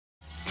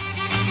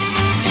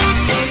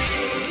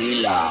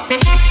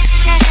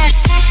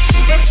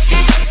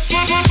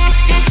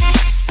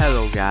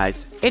Hello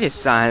guys, it is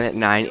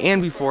Silent9,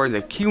 and before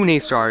the Q&A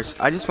starts,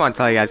 I just want to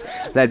tell you guys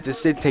that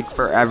this did take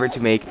forever to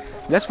make.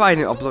 That's why I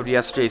didn't upload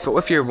yesterday, so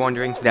if you're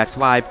wondering, that's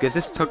why, because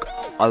this took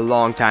a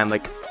long time,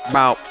 like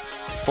about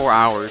 4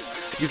 hours.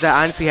 Because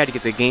I honestly had to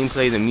get the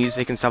gameplay, the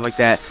music, and stuff like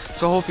that.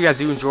 So hopefully you guys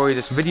do enjoy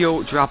this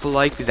video. Drop a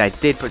like, because I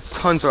did put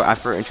tons of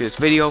effort into this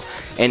video,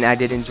 and I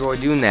did enjoy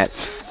doing that.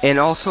 And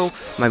also,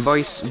 my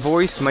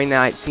voice might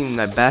not seem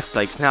the best,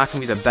 like it's not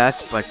going to be the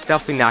best, but it's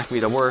definitely not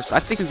going to be the worst. I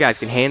think you guys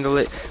can handle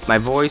it, my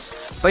voice.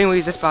 But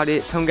anyways, that's about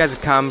it. Tell me guys in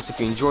the comments if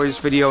you enjoyed this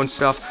video and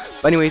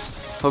stuff. But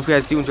anyways, hope you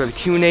guys do enjoy the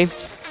Q&A.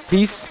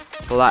 Peace.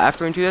 Put a lot of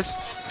effort into this.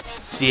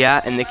 See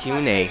ya in the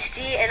Q&A.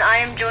 And I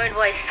am joined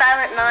by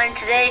Silent9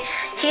 today.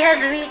 He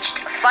has reached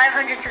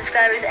 500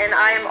 subscribers and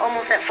I am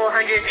almost at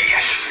 400.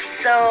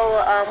 So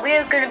we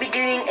are going to be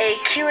doing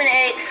a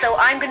Q&A. So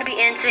I'm going to be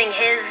answering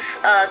his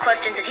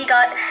questions that he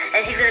got,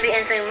 and he's going to be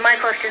answering my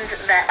questions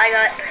that I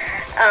got.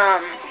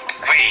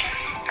 Wait,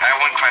 I have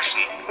one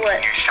question.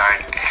 What? Your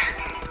side.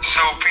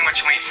 So pretty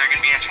much, wait, so you're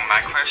going to be answering my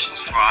questions?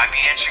 Will I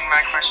be answering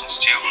my questions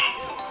too?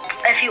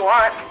 If you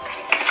want.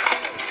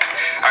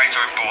 Alright,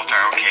 so we both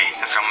are okay.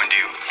 That's what I'm going to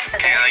do.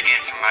 Okay. Can I like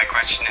answer my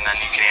question and then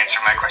you can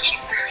answer my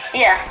question?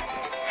 Yeah.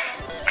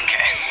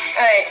 Okay.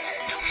 Alright.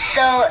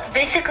 So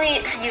basically,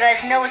 you guys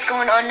know what's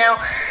going on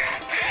now.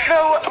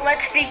 So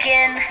let's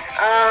begin.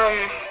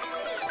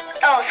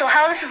 So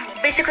how this is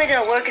basically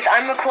gonna work is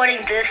I'm recording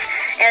this,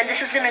 and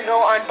this is gonna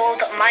go on both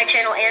my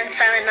channel and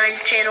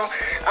Silent9's channel.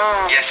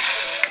 Yes.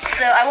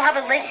 So I will have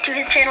a link to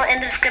his channel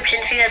in the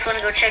description if you guys want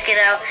to go check it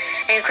out,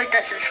 and click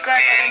that subscribe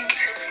button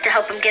to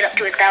help him get up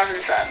to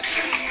 1,000 subs.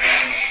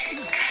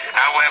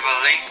 I will have a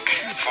link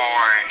for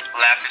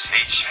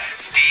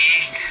LapizHD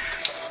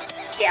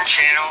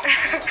channel.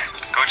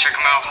 Go check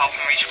him out. Help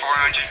him reach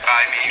 400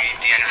 by maybe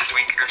the end of this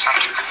week or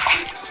something.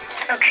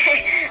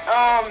 Okay.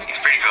 It's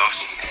pretty close.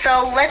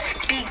 So let's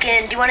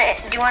begin. Do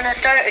you wanna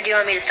start, or do you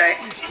want me to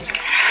start? You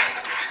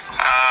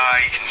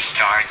can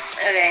start.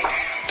 Okay.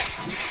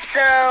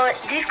 So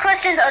these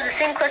questions are the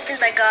same questions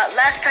I got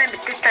last time,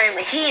 but this time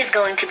he is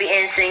going to be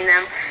answering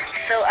them.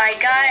 So I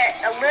got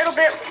a little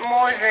bit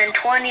more than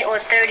 20 or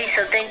 30.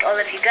 So thank all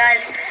of you guys.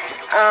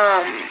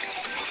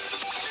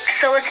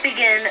 So let's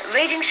begin.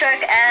 Raging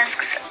Shark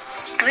asks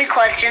 3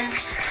 questions.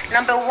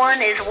 Number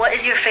 1 is, what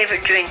is your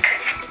favorite drink?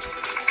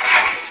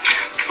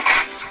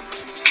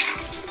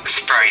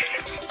 Sprite.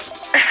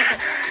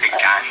 Big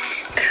time.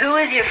 Who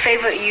is your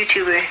favorite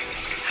YouTuber?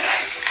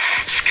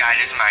 Sky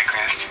does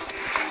Minecraft.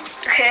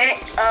 Okay,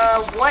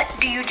 what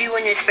do you do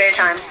in your spare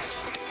time?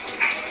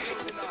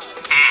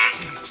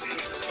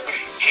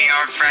 Hang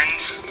out with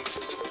friends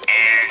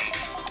and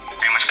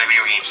pretty much play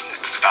video games.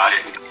 That's about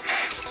it.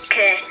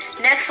 Okay,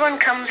 next one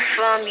comes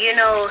from, you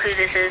know who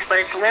this is, but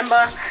it's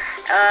Limba.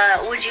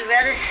 Would you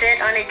rather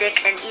sit on a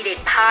dick and eat a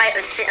pie,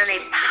 or sit on a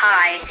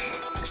pie?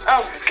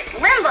 Oh,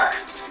 Limba!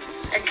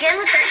 Again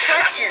with that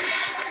question.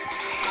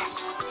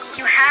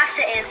 You have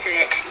to answer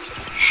it.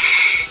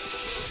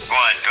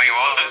 What?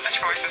 What are the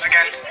choices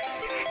again?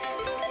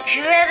 Would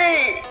you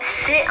rather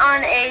sit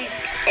on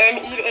and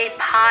eat a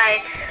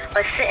pie,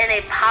 or sit in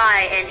a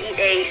pie and eat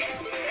a...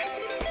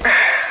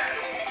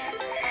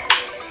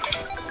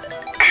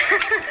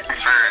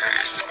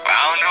 First, I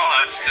don't know,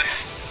 that's just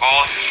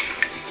both.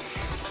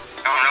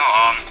 I don't know,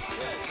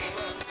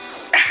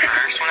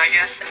 first one I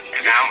guess?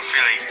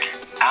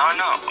 I don't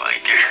know,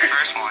 like, get the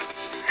first one.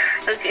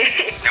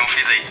 Okay. Don't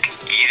feel like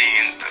eating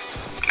and,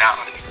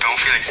 don't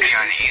feel like sitting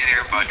on it either,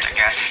 but I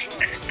guess,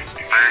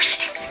 first.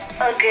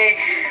 Okay,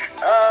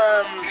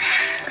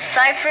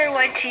 Cypher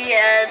YT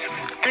has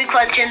 3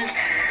 questions.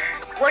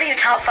 What are your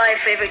top 5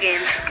 favorite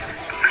games?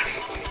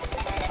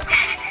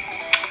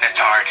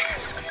 That's hard.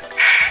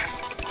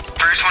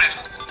 First one is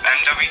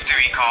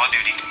MW3, Call of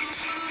Duty.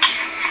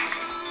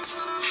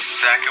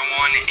 Second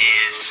one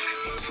is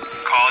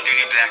Call of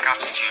Duty Black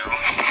Ops 2.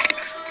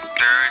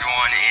 Third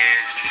one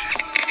is...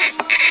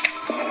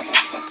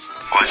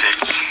 what was it?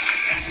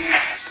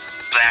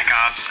 Black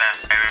Ops.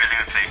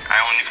 I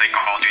only play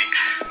Call of Duty.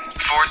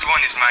 Fourth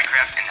one is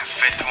Minecraft, and the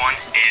 5th one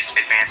is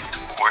Advanced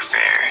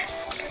Warfare.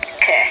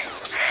 Okay.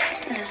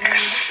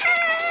 Yes.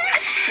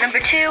 Number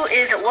 2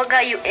 is, what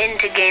got you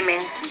into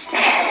gaming?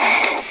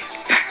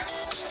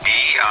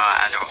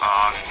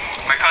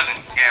 My cousin.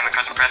 Yeah, my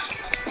cousin Preston.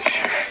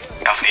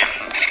 Althea.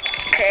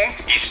 Okay.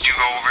 He used to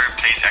go over,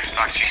 plays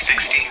Xbox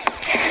 360.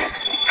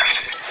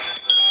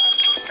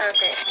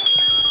 Okay.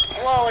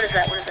 Whoa, what is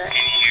that? What is that?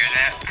 Can you hear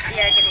that?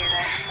 Yeah, I can hear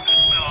that.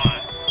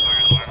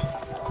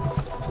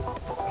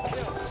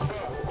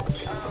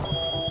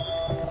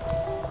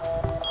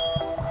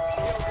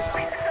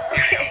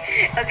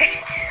 Okay.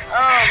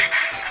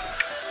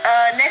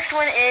 Next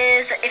one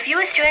is, if you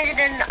were stranded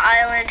in an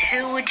island,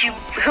 who would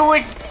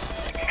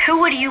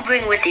you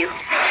bring with you?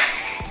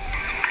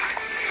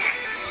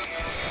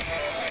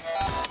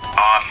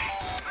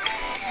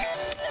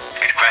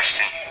 Good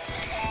question.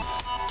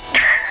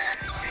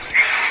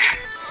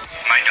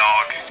 My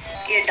dog.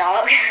 Your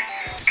dog?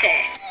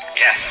 Okay.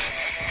 Yes.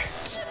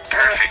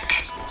 Perfect.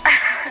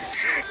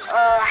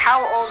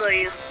 how old are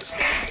you?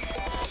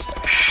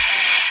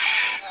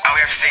 I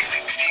would have to say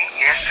 16.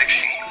 Yes,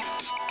 16.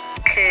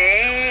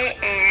 Okay,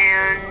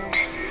 and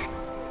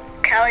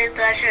Callie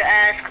Thrasher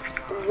asks,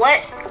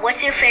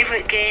 what's your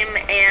favorite game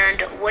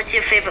and what's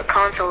your favorite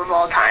console of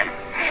all time?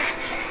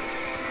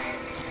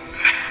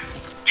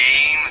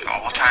 Game of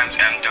all time's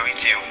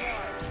MW2.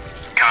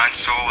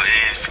 Console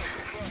is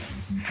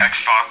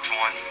Xbox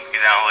One.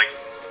 Because I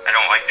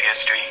don't like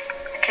PS3.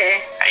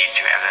 Okay. I used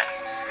to have that.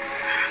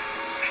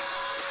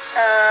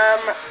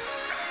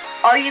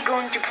 Are you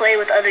going to play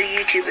with other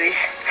YouTubers?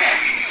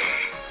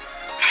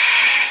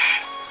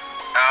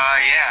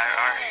 Yeah,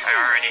 I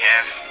already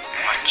have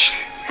much.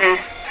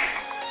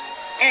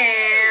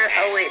 And,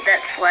 oh wait,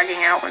 that's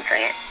lagging out, 1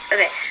 second.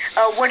 Okay,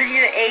 what is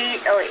your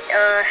age,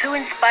 who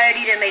inspired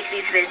you to make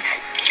these vids?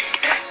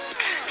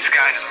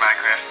 Sky is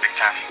Minecraft, big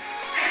time.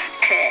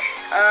 Okay,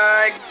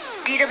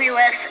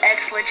 DWS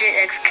X Legit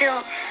X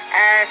Kill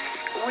asks,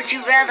 would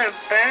you rather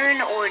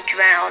burn or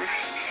drown?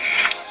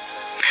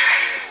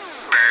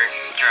 Burn.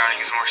 Drowning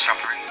is more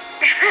suffering.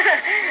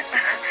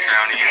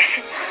 Drowning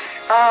is.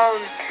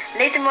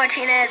 Nathan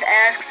Martinez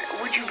asks,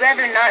 would you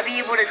rather not be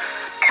able to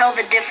tell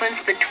the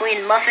difference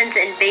between muffins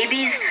and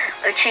babies,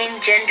 or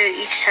change gender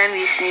each time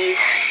you sneeze?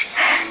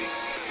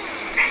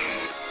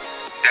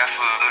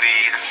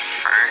 Definitely the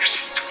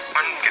first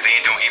one, because then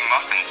you don't eat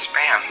muffins.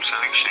 Spam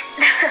solution.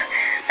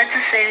 That's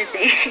the same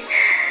thing.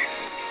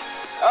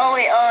 Oh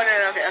wait, oh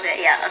no,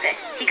 okay, yeah, okay.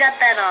 He got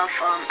that off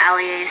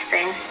Allia's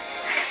thing.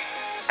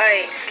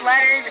 Alright,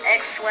 Sliders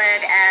X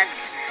Swag asks,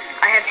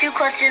 I have 2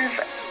 questions.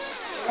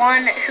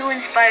 1, who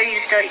inspired you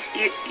to start?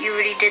 You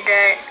already did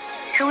that.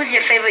 Who was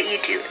your favorite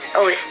YouTube?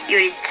 Oh wait, you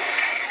already.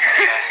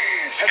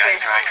 Yeah, okay.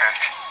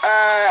 Minecraft.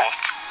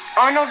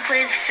 Arnold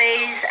Plays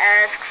Phase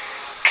asks,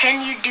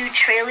 can you do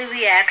trailer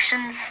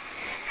reactions?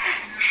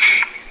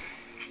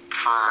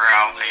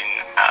 Probably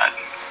not.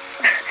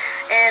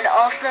 And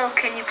also,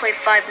 can you play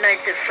Five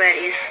Nights at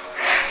Freddy's?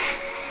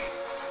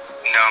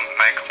 No,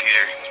 my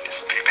computer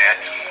is pretty bad.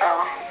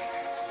 Oh.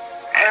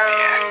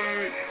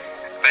 Yeah.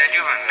 But I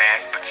do have a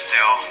Mac, but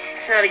still.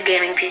 It's not a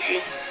gaming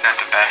PC. Not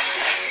the best.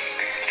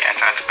 Yeah,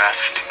 it's not the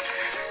best.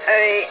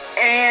 Alright,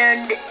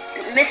 and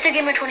Mr.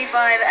 Gamer25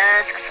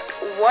 asks,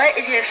 what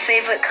is your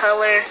favorite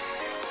color?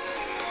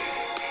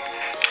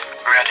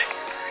 Red.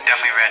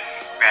 Definitely red.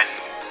 Red.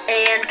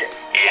 And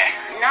yeah,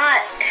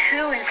 not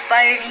who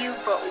inspired you,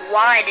 but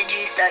why did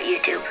you start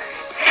YouTube?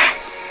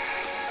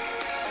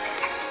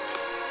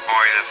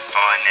 For the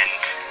fun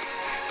and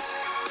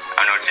I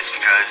don't know, just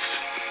because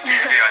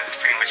it's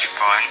pretty much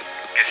fun.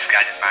 Because this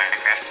guy just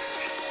Minecraft.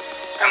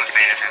 I'm a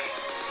fan of him.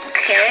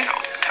 Okay.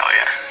 I'll tell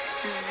ya.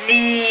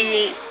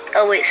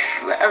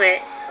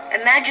 Okay.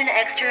 Imagine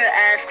Extra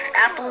asks,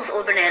 apples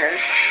or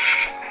bananas?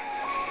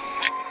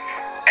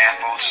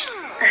 Apples.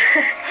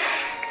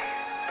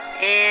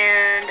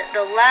 And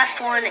the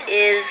last one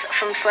is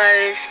from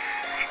Sliders.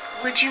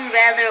 Would you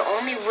rather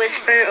only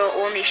whisper or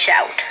only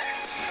shout?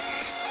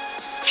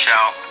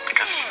 Shout,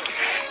 because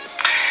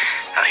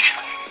at least.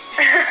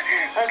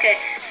 Okay,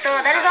 so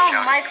that is all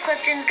my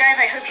questions, guys.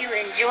 I hope you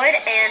enjoyed.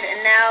 And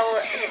now,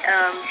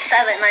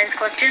 Silent Nine's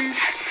questions.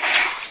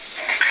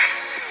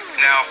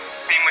 Now,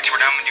 pretty much what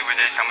I'm gonna do with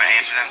this, I'm gonna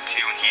answer them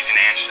too, and he's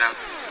gonna answer them.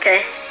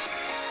 Okay.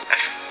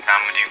 That's what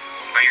I'm gonna do.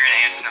 But you're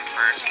gonna answer them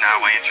first, and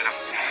I'll answer them.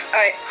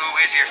 Alright. Who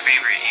is your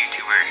favorite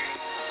YouTuber?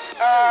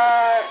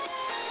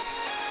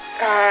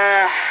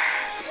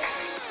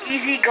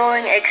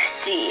 Easygoing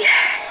XD.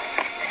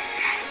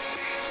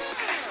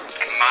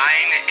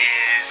 Mine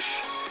is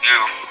you.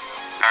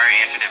 I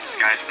already answered it,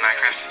 guys,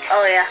 Minecraft.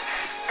 Oh yeah.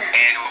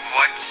 And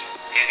what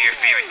is your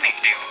favorite thing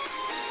to do?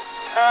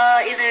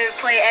 Either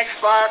play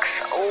Xbox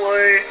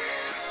or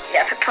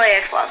play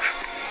Xbox.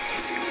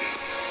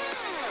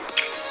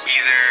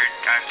 Either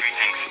I have 3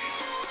 things.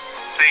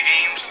 Play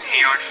games,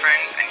 hang out with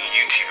friends, and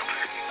YouTube.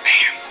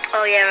 Bam.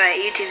 Oh yeah, right,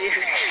 YouTube.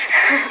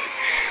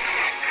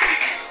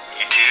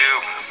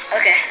 YouTube.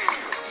 Okay.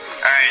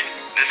 Alright,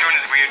 this one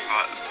is weird,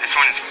 but this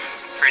one is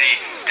pretty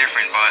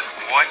different, but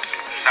what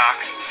sock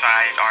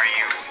size are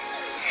you?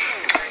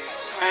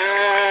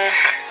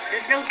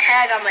 There's no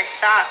tag on my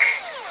sock.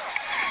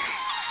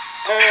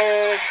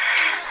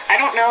 I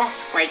don't know,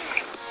 like...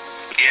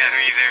 Yeah,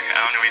 me either.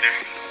 I don't know either.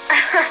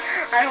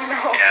 I don't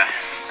know. Yeah.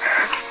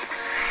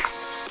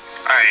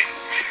 Alright.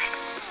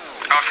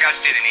 Oh, I forgot to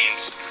say the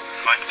names.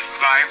 But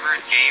Survivor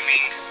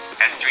Gaming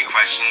has 3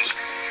 questions.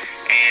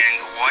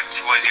 And what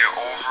was your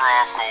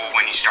overall goal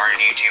when you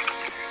started YouTube?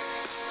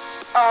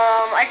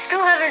 I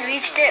still haven't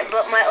reached it,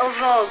 but my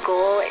overall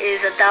goal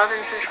is 1,000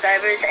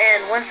 subscribers,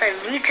 and once I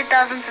reach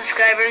 1,000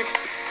 subscribers,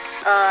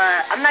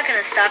 I'm not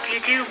gonna stop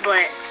YouTube,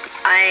 but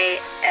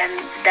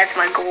that's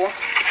my goal.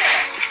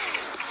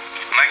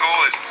 My goal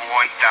is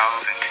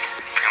 1,000,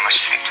 pretty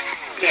much.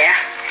 Yeah.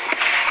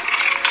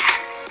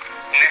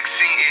 Next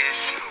thing is,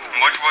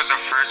 what was the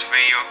first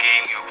video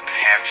game you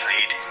have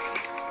played?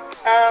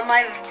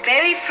 My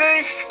very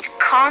first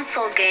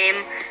console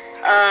game,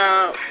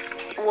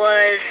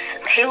 was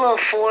Halo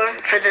 4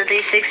 for the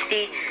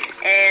 360,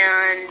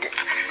 and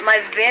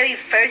my very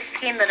first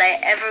game that I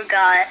ever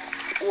got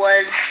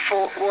was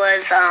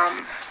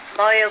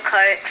Mario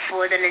Kart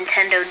for the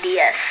Nintendo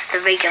DS, the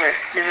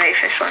very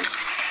first one.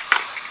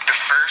 The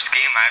first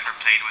game I ever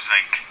played was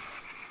like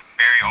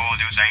very old.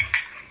 It was like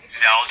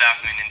Zelda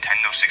from the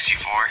Nintendo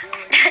 64.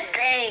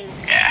 Dang.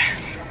 Yeah.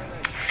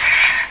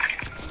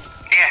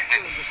 Yeah, the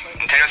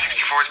Nintendo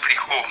 64 is pretty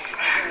cool.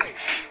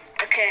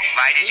 Okay.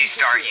 Why did you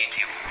start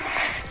YouTube?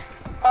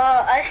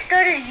 I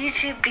started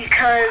YouTube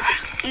because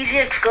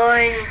EasyX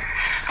Going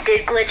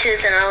did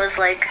glitches, and I was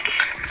like,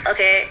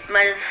 okay,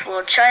 might as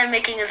well try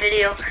making a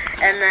video.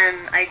 And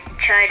then I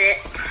tried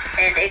it,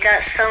 and it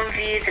got some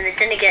views, and it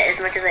didn't get as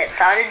much as I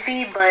thought it'd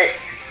be, but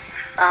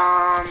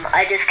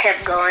I just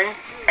kept going,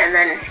 and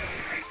then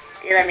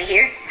you let me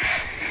hear.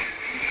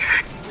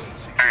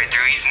 Alright, the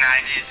reason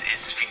I did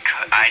is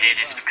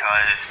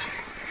because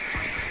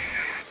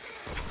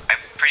I'm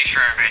pretty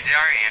sure I did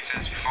already answer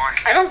this before.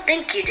 I don't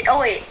think you did. Oh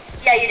wait,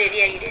 yeah you did.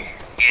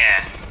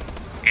 Yeah,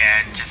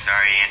 just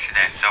already answered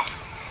that. So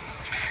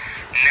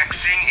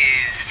next thing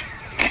is,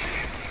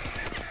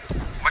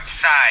 what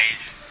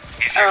size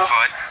is your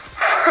foot?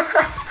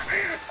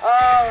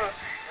 Oh,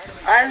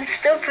 I'm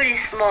still pretty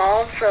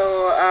small,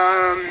 so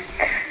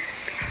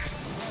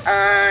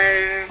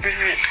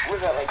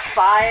was it like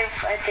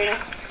 5? I think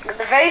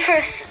the very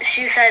first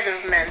shoe size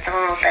of men's. I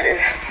don't know what that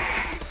is.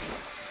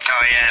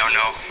 Oh yeah, I don't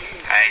know.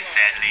 I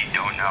sadly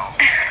don't know.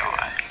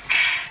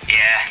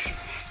 Yeah.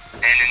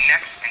 And the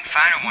next and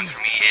final one for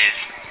me is,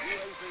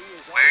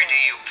 where do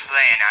you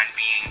plan on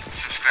being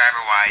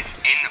subscriber-wise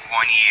in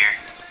 1 year?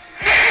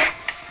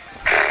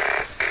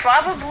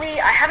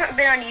 Probably, I haven't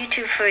been on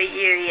YouTube for a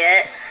year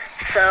yet,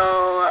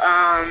 so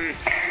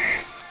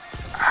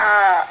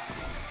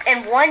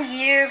in 1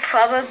 year,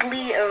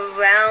 probably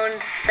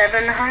around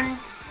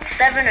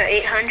 700 or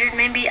 800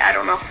 maybe, I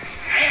don't know.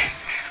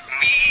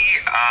 Me,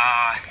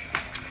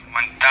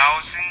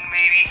 1,000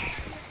 maybe,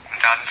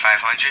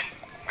 1,500,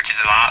 which is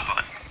a lot,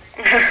 but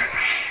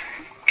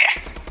yeah.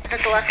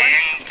 That's the last one?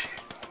 And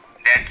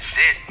that's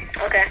it.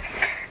 Okay.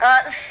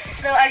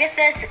 So I guess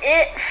that's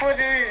it for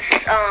this,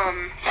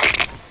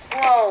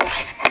 whoa.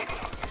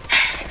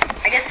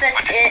 I guess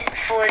that's it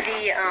for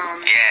the,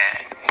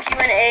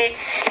 Q&A.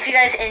 If you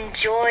guys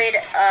enjoyed,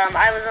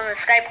 I was on the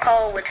Skype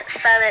call with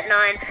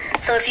Silent9,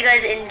 so if you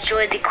guys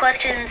enjoyed the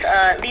questions,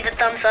 leave a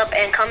thumbs up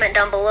and comment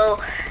down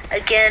below.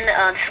 Again,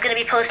 this is going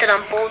to be posted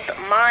on both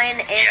mine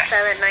and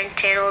Silent9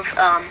 channels.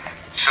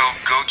 So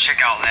go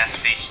check out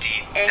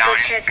LapizHD and down go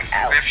in check the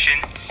description.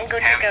 And go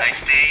Have check a out.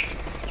 nice day.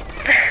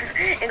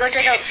 And go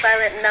check out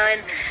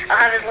Silent9. I'll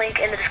have his link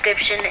in the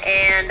description,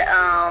 and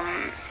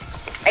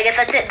I guess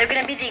that's it. They're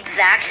gonna be the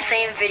exact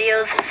same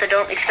videos, so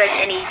don't expect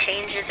any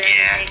changes or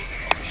anything.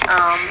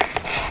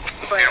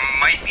 But there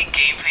might be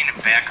gameplay in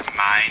the back of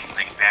mine,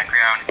 like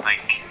background,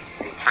 like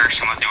first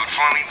someone will do it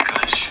for me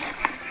because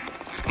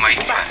might.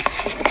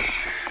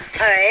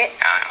 Alright.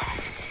 I don't know.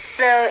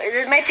 So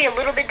this might be a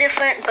little bit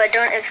different, but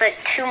don't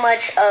expect too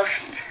much of.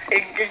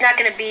 There's not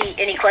gonna be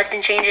any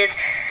question changes.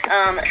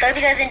 So if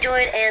you guys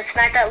enjoyed, and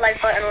smack that like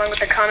button along with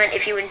the comment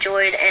if you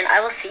enjoyed, and I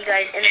will see you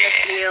guys in the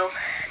next video.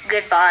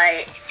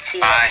 Goodbye. See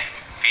you. Bye.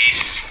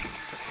 Peace.